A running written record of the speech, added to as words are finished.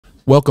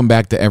Welcome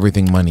back to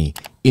Everything Money.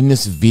 In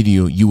this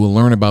video, you will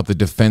learn about the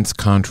defense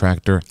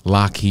contractor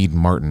Lockheed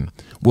Martin.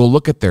 We'll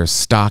look at their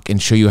stock and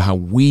show you how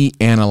we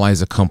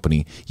analyze a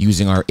company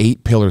using our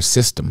 8-pillar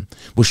system.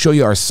 We'll show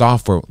you our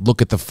software,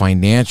 look at the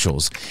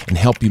financials, and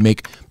help you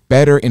make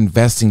better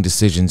investing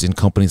decisions in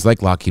companies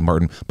like Lockheed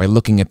Martin by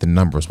looking at the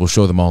numbers. We'll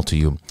show them all to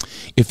you.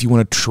 If you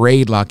want to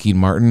trade Lockheed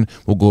Martin,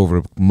 we'll go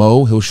over to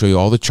Mo. He'll show you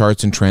all the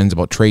charts and trends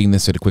about trading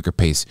this at a quicker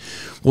pace.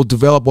 We'll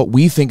develop what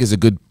we think is a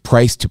good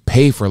price to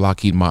pay for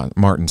Lockheed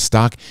Martin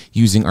stock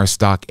using our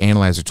stock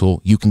analyzer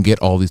tool. You can get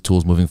all these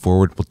tools moving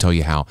forward. We'll tell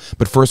you how.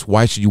 But first,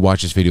 why should you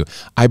watch this video?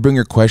 I bring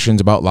your questions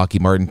about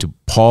Lockheed Martin to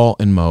Paul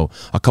and Mo,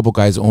 a couple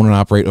guys who own and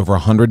operate over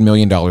 $100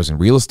 million in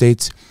real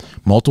estates,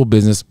 multiple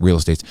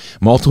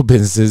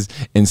businesses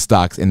and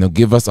stocks, and they'll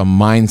give us a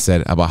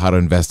mindset about how to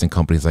invest in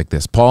companies like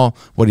this. Paul,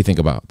 what do you think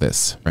about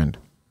this, friend?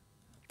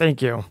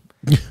 Thank you.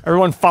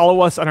 Everyone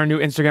follow us on our new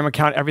Instagram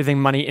account, Everything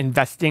Money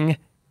Investing,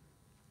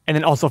 and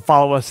then also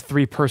follow us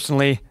 3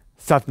 personally,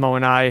 Seth, Mo,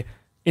 and I,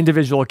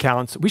 individual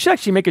accounts. We should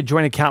actually make a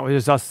joint account with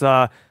just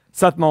us,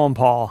 Seth, Mo, and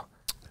Paul.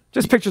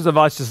 Just pictures of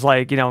us just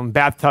like, you know, in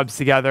bathtubs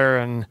together.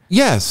 And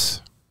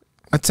yes,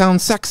 that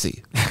sounds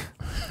sexy.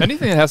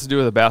 Anything that has to do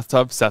with a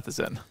bathtub, Seth is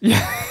in.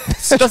 Yeah.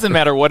 It doesn't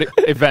matter what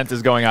event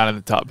is going on in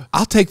the tub.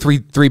 I'll take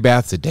three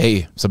baths a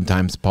day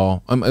sometimes,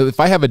 Paul. If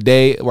I have a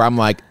day where I'm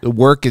like,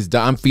 work is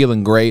done, I'm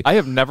feeling great. I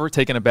have never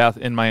taken a bath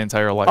in my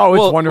entire life. Oh,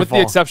 it's wonderful. With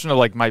the exception of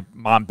like my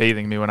mom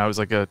bathing me when I was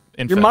like a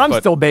infant. Your mom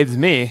still bathes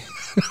me.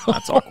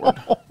 That's awkward.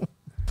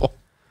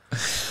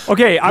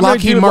 Okay, I'm going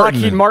to do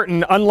Lockheed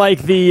Martin,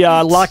 unlike the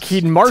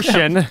Lockheed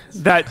Martian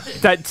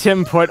that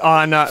Tim put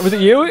on. Was it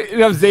you?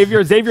 That was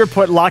Xavier. Xavier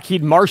put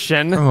Lockheed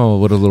Martian. Oh,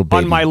 what a little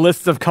baby. On my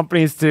list of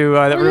companies to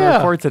that we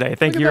record today.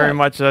 Thank you very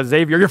much,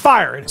 Xavier. You're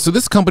fired. So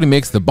this company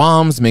makes the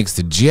bombs, makes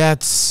the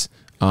jets.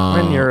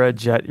 When you're a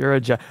jet, you're a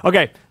jet.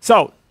 Okay,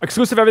 so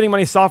exclusive Everything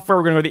Money software.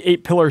 We're going to go to the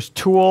 8 pillars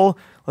tool.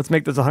 Let's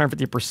make this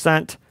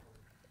 150%.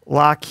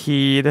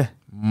 Lockheed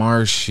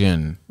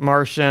Martian.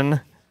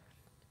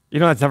 You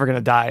know that's never going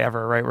to die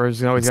ever, right? We're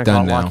just always going to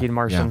call it Lockheed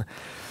Martian.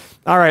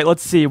 Yeah. All right,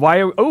 let's see.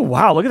 Oh,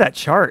 wow, look at that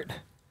chart.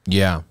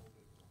 Yeah.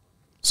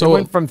 So it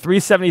went from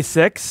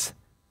 376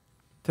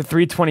 to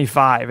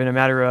 325 in a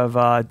matter of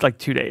like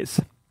 2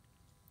 days.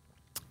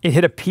 It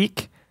hit a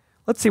peak.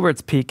 Let's see where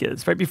its peak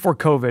is. Right before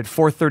COVID,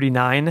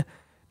 439.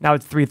 Now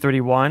it's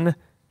 331.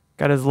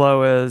 Got as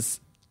low as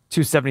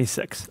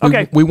 276.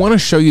 Okay. We want to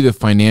show you the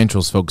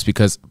financials, folks,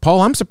 because,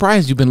 Paul, I'm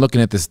surprised you've been looking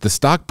at the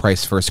stock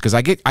price first, because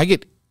I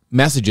get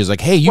messages like,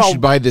 hey, you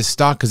should buy this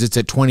stock because it's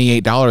at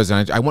 $28.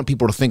 And I want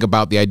people to think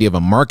about the idea of a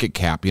market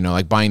cap, you know,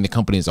 like buying the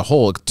company as a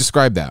whole.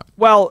 Describe that.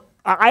 Well,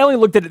 I only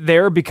looked at it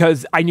there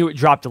because I knew it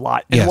dropped a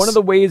lot. And one of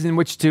the ways in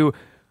which to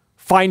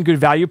find good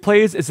value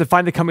plays is to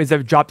find the companies that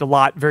have dropped a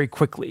lot very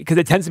quickly, because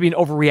it tends to be an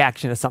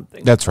overreaction to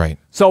something. That's right.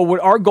 So what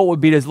our goal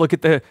would be is look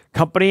at the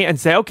company and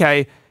say,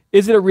 okay,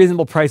 is it a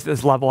reasonable price at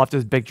this level after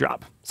this big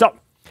drop? So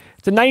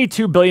it's a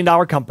 $92 billion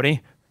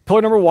company.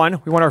 Pillar number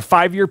 1, we want our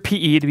 5-year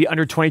PE to be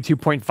under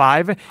 22.5.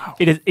 Wow.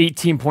 It is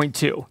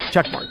 18.2.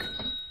 Check mark.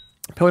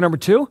 Pillar number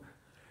 2,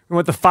 we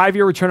want the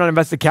 5-year return on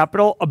invested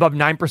capital above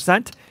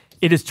 9%.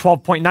 It is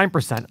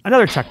 12.9%.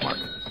 Another check mark.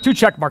 2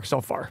 check marks so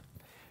far.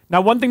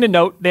 Now, one thing to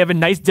note, they have a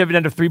nice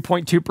dividend of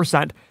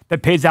 3.2%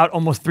 that pays out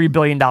almost $3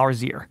 billion a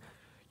year.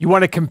 You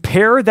want to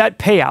compare that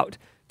payout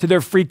to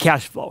their free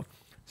cash flow.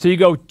 So you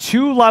go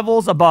 2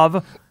 levels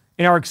above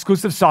in our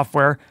exclusive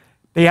software.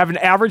 They have an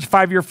average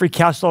 5-year free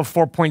cash flow of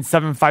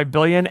 $4.75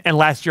 billion, and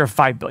last year of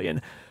 $5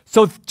 billion.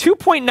 So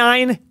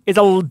 2.9 is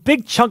a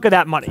big chunk of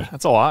that money.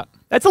 That's a lot.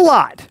 That's a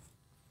lot.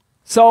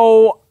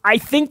 So I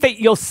think that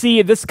you'll see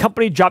if this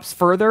company drops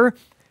further.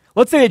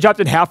 Let's say they dropped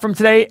in half from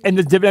today, and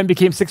the dividend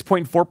became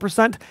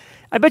 6.4%.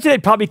 I bet you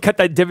they'd probably cut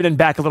that dividend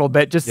back a little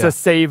bit just to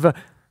save,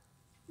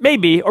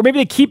 maybe, or maybe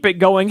they keep it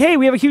going. Hey,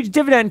 we have a huge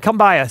dividend. Come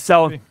buy us.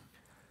 So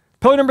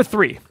pillar number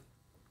 3.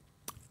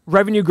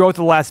 Revenue growth of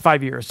the last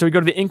 5 years. So we go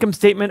to the income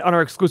statement on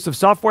our exclusive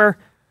software.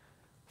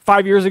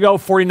 5 years ago,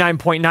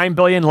 $49.9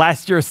 billion.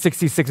 Last year,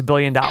 $66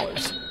 billion.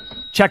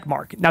 Check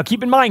mark. Now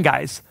keep in mind,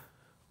 guys,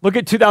 look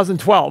at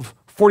 2012,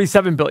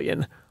 $47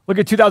 billion. Look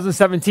at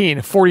 2017,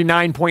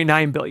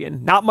 $49.9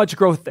 billion. Not much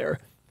growth there.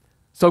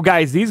 So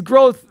guys, this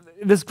growth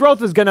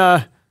is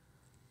gonna,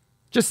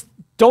 just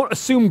don't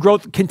assume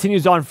growth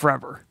continues on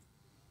forever.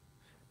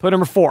 Pillar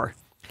number 4,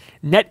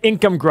 net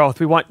income growth.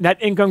 We want net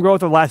income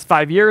growth of the last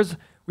 5 years.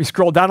 We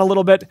scroll down a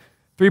little bit,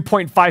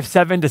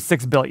 3.57 to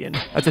 $6 billion.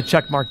 That's a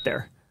check mark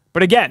there.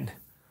 But again,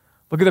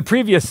 look at the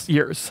previous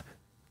years.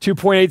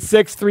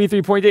 2.86, 3,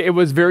 3.8. It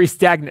was very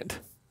stagnant.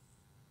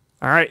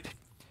 All right.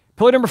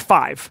 Pillar number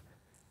 5.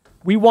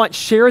 We want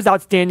shares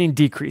outstanding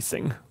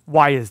decreasing.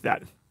 Why is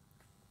that?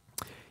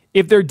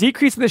 If they're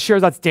decreasing the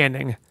shares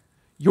outstanding,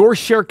 your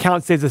share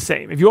count stays the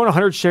same. If you own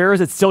 100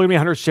 shares, it's still going to be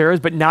 100 shares,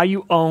 but now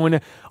you own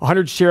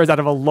 100 shares out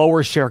of a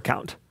lower share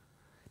count.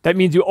 That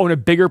means you own a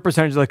bigger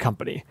percentage of the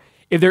company.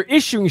 If they're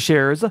issuing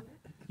shares,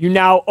 you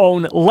now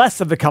own less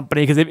of the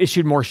company because they've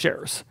issued more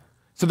shares.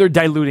 So they're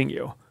diluting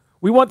you.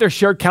 We want their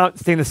share count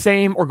staying the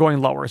same or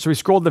going lower. So we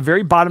scroll to the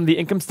very bottom of the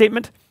income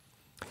statement.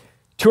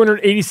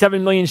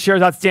 287 million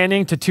shares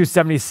outstanding to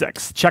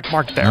 276. Check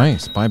mark there.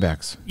 Nice.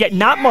 Buybacks. Yeah,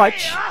 not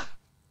much,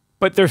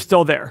 but they're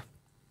still there.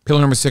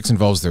 Pillar number 6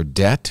 involves their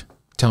debt.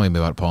 Tell me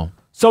about it, Paul.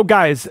 So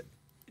guys,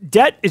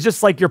 debt is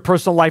just like your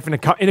personal life in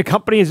a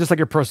company is just like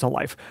your personal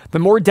life. The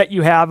more debt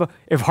you have,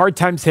 if hard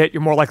times hit,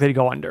 you're more likely to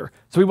go under.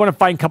 So we want to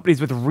find companies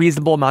with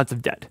reasonable amounts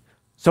of debt.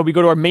 So we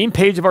go to our main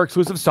page of our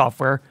exclusive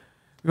software.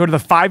 We go to the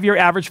 5-year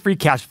average free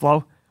cash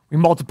flow. We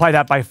multiply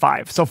that by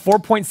 5. So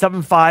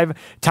 4.75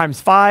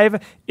 times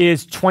 5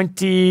 is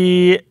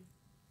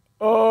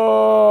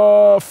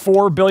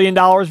 $24 billion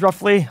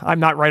roughly.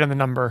 I'm not right on the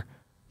number.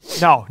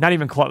 No, not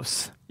even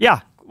close. Yeah,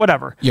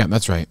 whatever. Yeah,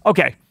 that's right.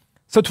 Okay.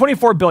 So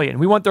 24 billion.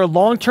 We want their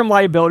long-term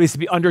liabilities to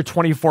be under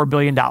 $24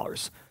 billion.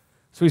 So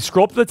we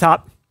scroll up to the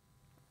top.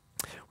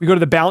 We go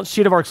to the balance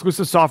sheet of our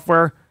exclusive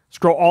software,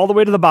 scroll all the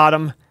way to the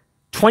bottom,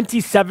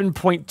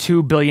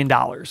 $27.2 billion.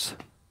 It's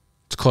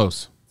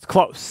close. It's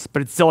close,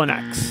 but it's still an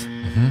X.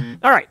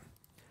 All right.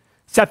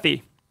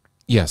 Sethi,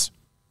 Yes.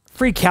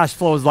 free cash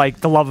flow is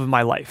like the love of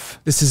my life.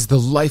 This is the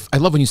life. I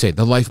love when you say it,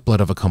 the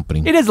lifeblood of a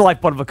company. It is the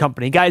lifeblood of a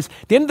company. Guys,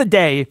 at the end of the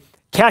day,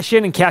 cash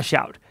in and cash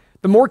out.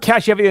 The more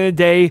cash you have at the end of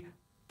the day,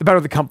 the better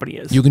the company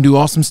is. You can do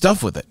awesome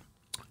stuff with it.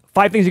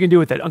 5 things you can do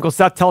with it. Uncle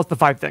Seth, tell us the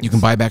 5 things. You can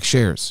buy back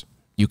shares.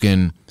 You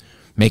can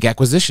make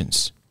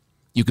acquisitions.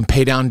 You can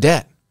pay down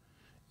debt.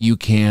 You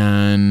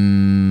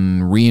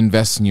can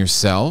reinvest in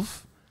yourself.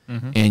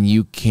 And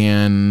you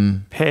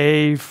can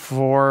pay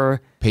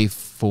for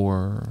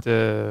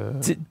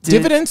dividends.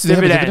 dividends. Do they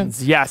have a dividend?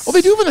 Yes. Oh,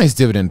 they do have a nice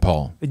dividend,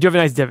 Paul. They do have a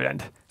nice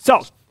dividend.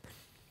 So,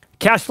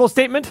 cash flow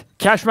statement,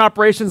 cash from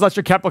operations less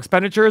your capital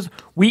expenditures.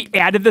 We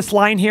added this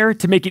line here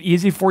to make it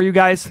easy for you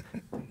guys.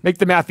 Make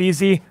the math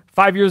easy.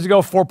 5 years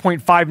ago,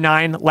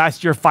 4.59.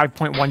 Last year,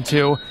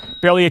 5.12.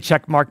 Barely a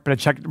check mark, but a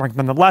check mark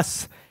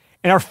nonetheless.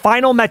 And our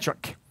final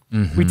metric,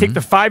 we take the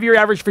 5-year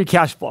average free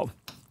cash flow.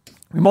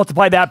 We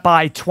multiply that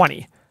by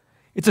 20.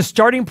 It's a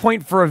starting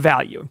point for a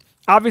value.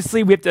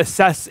 Obviously, we have to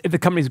assess if the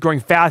company is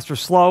growing fast or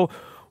slow.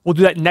 We'll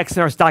do that next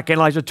in our stock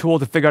analyzer tool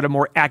to figure out a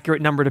more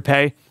accurate number to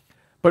pay.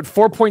 But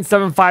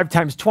 4.75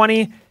 times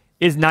 20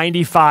 is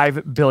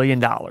 $95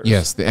 billion.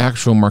 Yes, the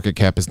actual market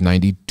cap is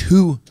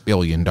 $92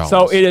 billion.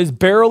 So it is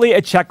barely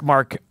a check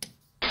mark,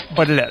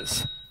 but it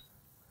is.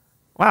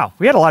 Wow,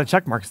 we had a lot of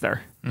check marks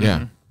there.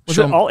 Yeah. Was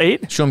it all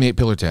 8? Show me the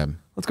 8-pillar tab.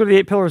 Let's go to the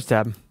 8 pillars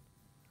tab.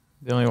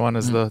 The only one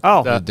is the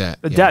debt.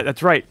 The debt,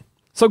 that's right.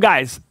 So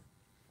guys,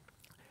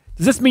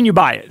 does this mean you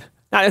buy it?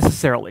 Not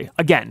necessarily.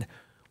 Again,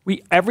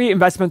 every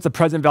investment's a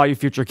present value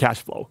future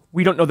cash flow.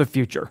 We don't know the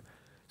future.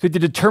 So we have to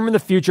determine the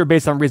future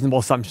based on reasonable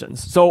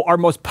assumptions. So our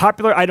most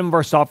popular item of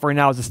our software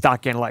now is the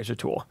stock analyzer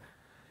tool.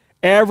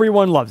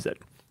 Everyone loves it.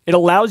 It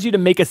allows you to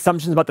make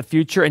assumptions about the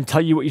future and tell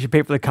you what you should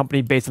pay for the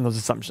company based on those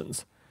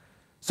assumptions.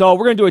 So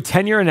we're going to do a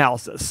 10-year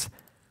analysis.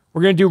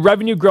 We're going to do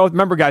revenue growth.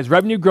 Remember, guys,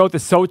 revenue growth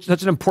is such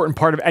an important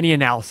part of any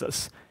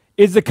analysis.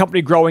 Is the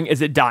company growing?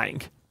 Is it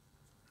dying?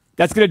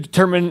 That's going to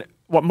determine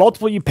what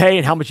multiple you pay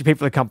and how much you pay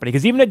for the company,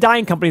 because even a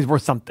dying company is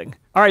worth something.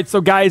 All right,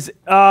 so guys,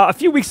 a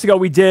few weeks ago,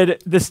 we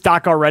did this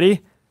stock already.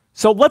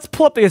 So let's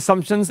pull up the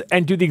assumptions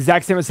and do the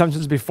exact same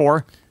assumptions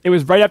before. It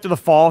was right after the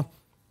fall,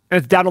 and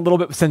it's down a little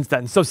bit since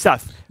then. So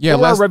Seth, what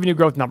were our revenue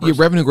growth numbers? Yeah,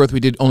 revenue growth,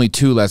 we did only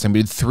 2 last time.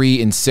 We did 3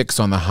 and 6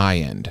 on the high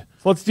end.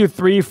 So let's do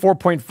 3,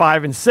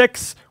 4.5, and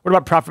 6. What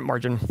about profit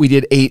margin? We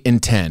did 8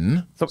 and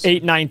 10. So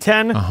 8, 9,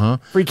 10.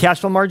 Free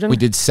cash flow margin? We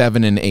did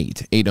 7 and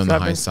 8. 8 on the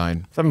high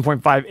side.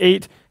 7.5,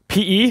 8.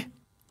 PE?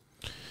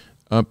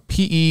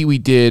 PE, we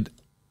did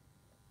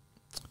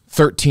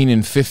 13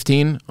 and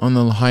 15 on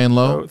the high and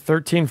low. So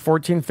 13,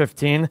 14,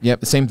 15. Yep,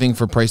 the same thing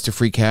for price to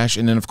free cash.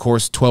 And then, of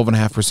course,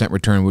 12.5%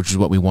 return, which is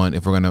what we want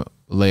if we're going to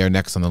lay our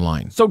necks on the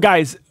line. So,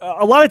 guys,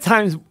 a lot of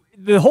times,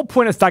 the whole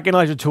point of stock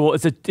analyzer tool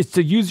is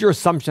to use your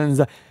assumptions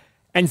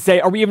and say,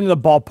 are we even in the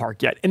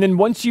ballpark yet? And then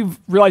once you've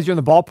realized you're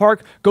in the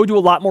ballpark, go do a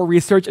lot more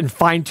research and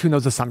fine-tune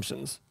those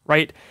assumptions,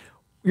 right?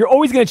 You're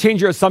always going to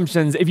change your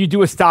assumptions if you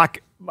do a stock.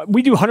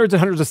 We do hundreds and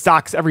hundreds of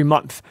stocks every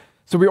month.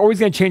 So we're always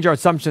going to change our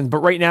assumptions.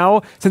 But right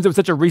now, since it was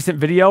such a recent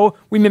video,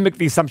 we mimic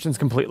the assumptions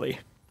completely.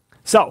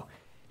 So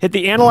hit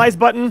the analyze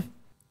button.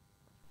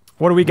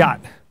 What do we got?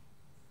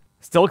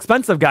 Still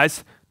expensive,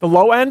 guys. The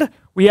low end,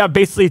 we have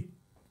basically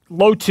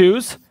low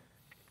 2s.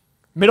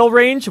 Middle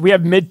range, we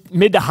have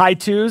mid to high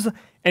 2s.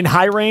 And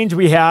high range,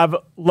 we have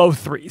low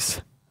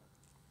 3s.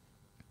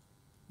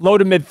 Low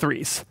to mid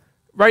 3s.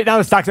 Right now,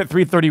 the stock's at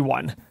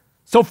 331.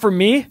 So for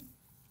me,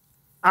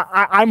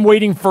 I'm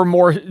waiting for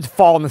more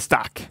fall in the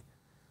stock.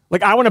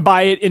 Like, I want to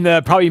buy it in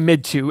the probably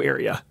mid 2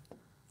 area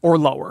or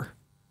lower.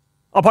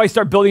 I'll probably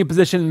start building a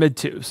position in mid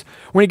 2s.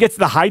 When it gets to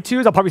the high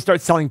 2s, I'll probably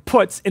start selling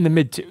puts in the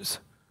mid 2s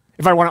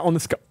if I want to own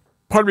this. If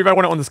I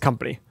want to own this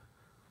company.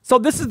 So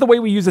this is the way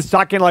we use the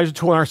stock analyzer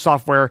tool in our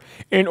software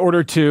in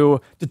order to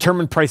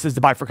determine prices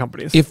to buy for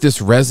companies. If this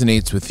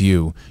resonates with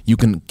you, you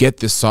can get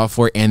this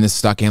software and this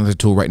stock analyzer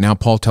tool right now.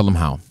 Paul, tell them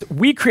how.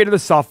 We created the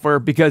software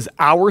because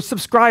our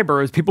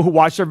subscribers, people who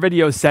watch our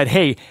videos, said,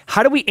 hey,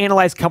 how do we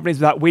analyze companies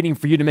without waiting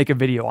for you to make a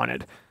video on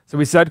it? So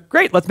we said,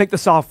 great, let's make the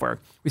software.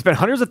 We spent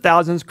hundreds of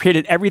thousands,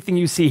 created everything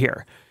you see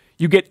here.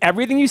 You get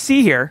everything you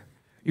see here.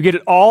 You get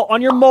it all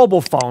on your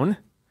mobile phone.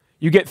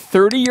 You get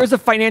 30 years of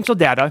financial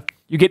data.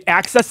 You get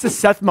access to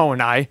Seth Moe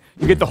and I.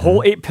 You get the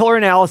whole 8-pillar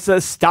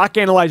analysis, stock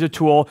analyzer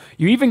tool.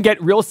 You even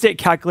get real estate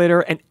calculator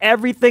and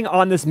everything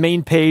on this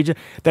main page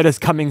that is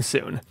coming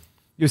soon.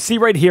 You'll see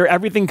right here,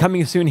 everything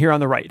coming soon here on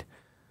the right.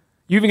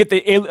 You even get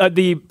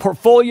the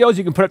portfolios.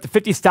 You can put up to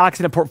 50 stocks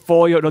in a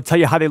portfolio. It'll tell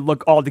you how they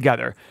look all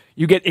together.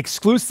 You get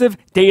exclusive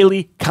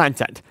daily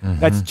content.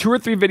 That's 2 or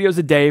 3 videos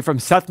a day from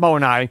Seth Moe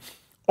and I,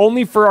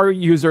 only for our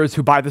users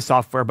who buy the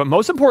software. But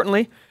most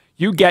importantly,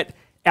 you get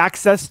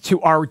access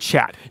to our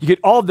chat. You get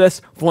all of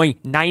this for only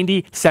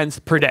 90 cents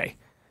per day.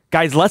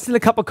 Guys, less than a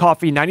cup of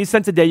coffee, 90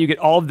 cents a day, you get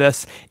all of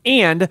this.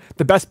 And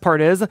the best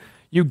part is,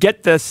 you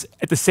get this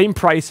at the same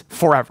price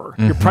forever.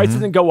 Your price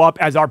doesn't go up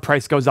as our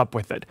price goes up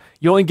with it.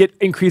 You only get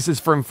increases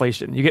for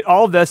inflation. You get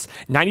all of this,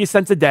 90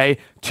 cents a day,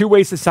 2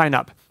 ways to sign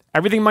up.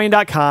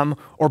 everythingmoney.com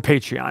or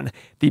Patreon.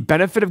 The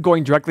benefit of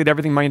going directly to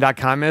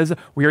everythingmoney.com is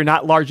we are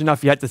not large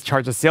enough yet to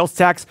charge a sales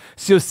tax,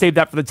 so you'll save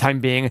that for the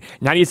time being.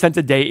 90 cents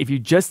a day if you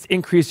just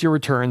increase your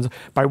returns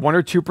by 1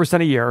 or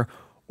 2% a year,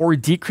 or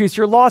decrease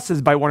your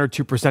losses by 1 or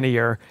 2% a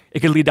year.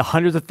 It could lead to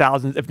hundreds of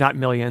thousands, if not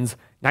millions.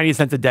 90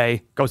 cents a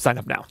day. Go sign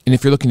up now. And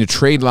if you're looking to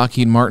trade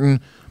Lockheed Martin,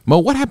 Mo,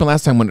 what happened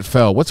last time when it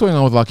fell? What's going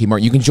on with Lockheed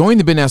Martin? You can join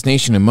the Bidnass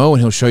Nation and Mo, and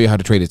he'll show you how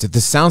to trade it. If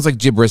this sounds like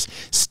gibberish,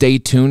 stay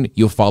tuned.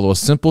 You'll follow a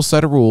simple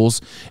set of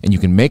rules, and you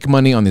can make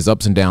money on these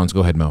ups and downs.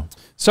 Go ahead, Mo.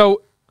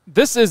 So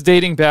this is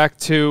dating back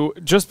to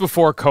just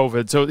before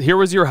COVID. So here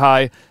was your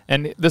high,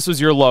 and this was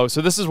your low.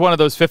 So this is one of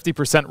those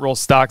 50% rule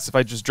stocks, if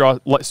I just draw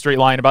a straight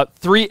line, about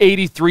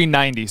 380,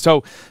 390.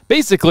 So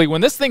basically,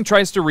 when this thing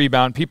tries to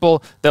rebound,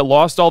 people that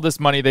lost all this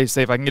money, they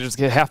say, if I can just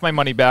get half my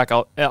money back,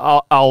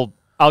 I'll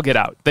get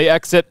out. They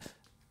exit.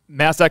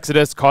 Mass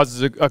exodus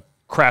causes a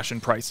crash in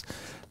price.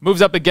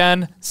 Moves up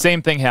again,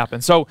 same thing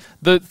happens. So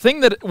the thing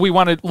that we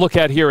want to look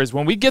at here is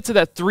when we get to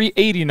that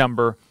 380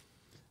 number,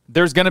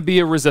 there's going to be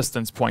a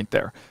resistance point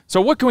there.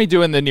 So what can we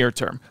do in the near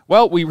term?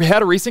 Well, we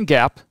had a recent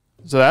gap,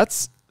 so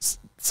that's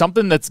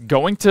something that's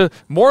going to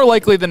more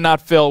likely than not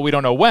fill. We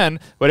don't know when,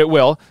 but it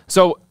will.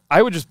 So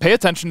I would just pay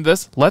attention to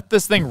this, let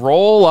this thing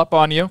roll up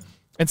on you,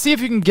 and see if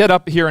you can get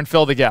up here and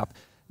fill the gap.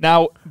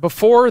 Now,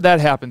 before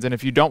that happens, and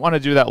if you don't want to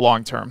do that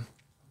long term,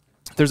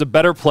 there's a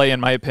better play in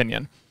my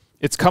opinion.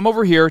 It's come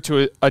over here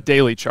to a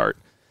daily chart.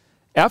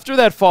 After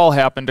that fall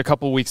happened a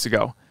couple weeks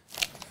ago,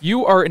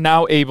 you are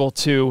now able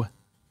to,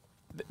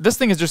 this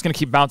thing is just going to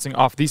keep bouncing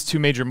off these 2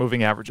 major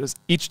moving averages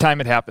each time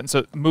it happens. So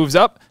it moves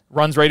up,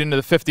 runs right into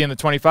the 50 and the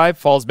 25,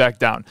 falls back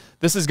down.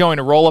 This is going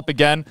to roll up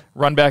again,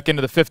 run back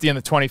into the 50 and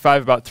the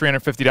 25, about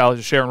 $350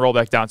 a share, and roll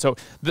back down. So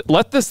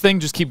let this thing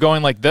just keep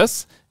going like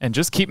this and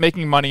just keep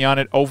making money on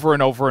it over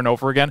and over and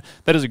over again.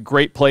 That is a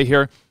great play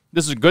here.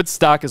 This is a good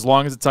stock as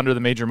long as it's under the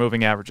major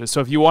moving averages. So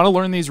if you want to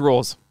learn these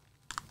rules,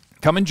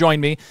 come and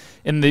join me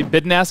in the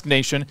Bid and Ask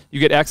Nation.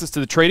 You get access to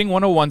the Trading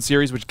 101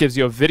 series, which gives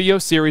you a video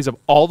series of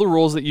all the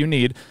rules that you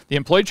need. The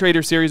Employed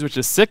Trader series, which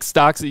is 6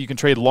 stocks that you can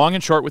trade long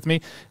and short with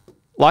me.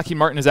 Lockheed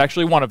Martin is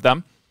actually one of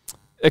them.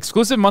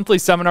 Exclusive monthly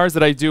seminars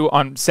that I do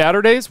on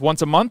Saturdays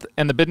once a month,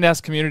 and the Bid and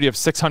Ask community of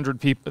 600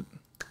 people,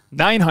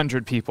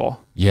 900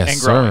 people. Yes,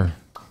 and growing. sir.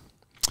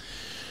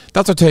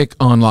 That's our take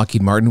on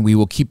Lockheed Martin. We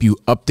will keep you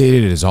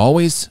updated as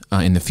always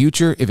in the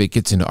future. If it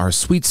gets into our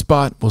sweet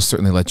spot, we'll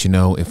certainly let you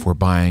know if we're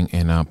buying.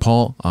 And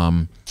Paul,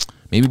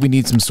 maybe we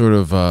need some sort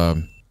of,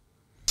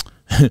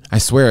 I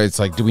swear, it's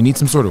like, do we need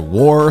some sort of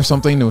war or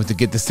something to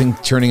get this thing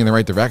turning in the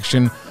right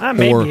direction?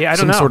 Maybe, or I don't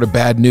some know. sort of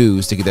bad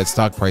news to get that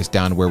stock price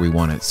down to where we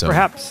want it. So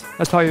Perhaps.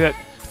 That's probably it.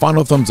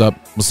 final thumbs up.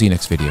 We'll see you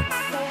next video.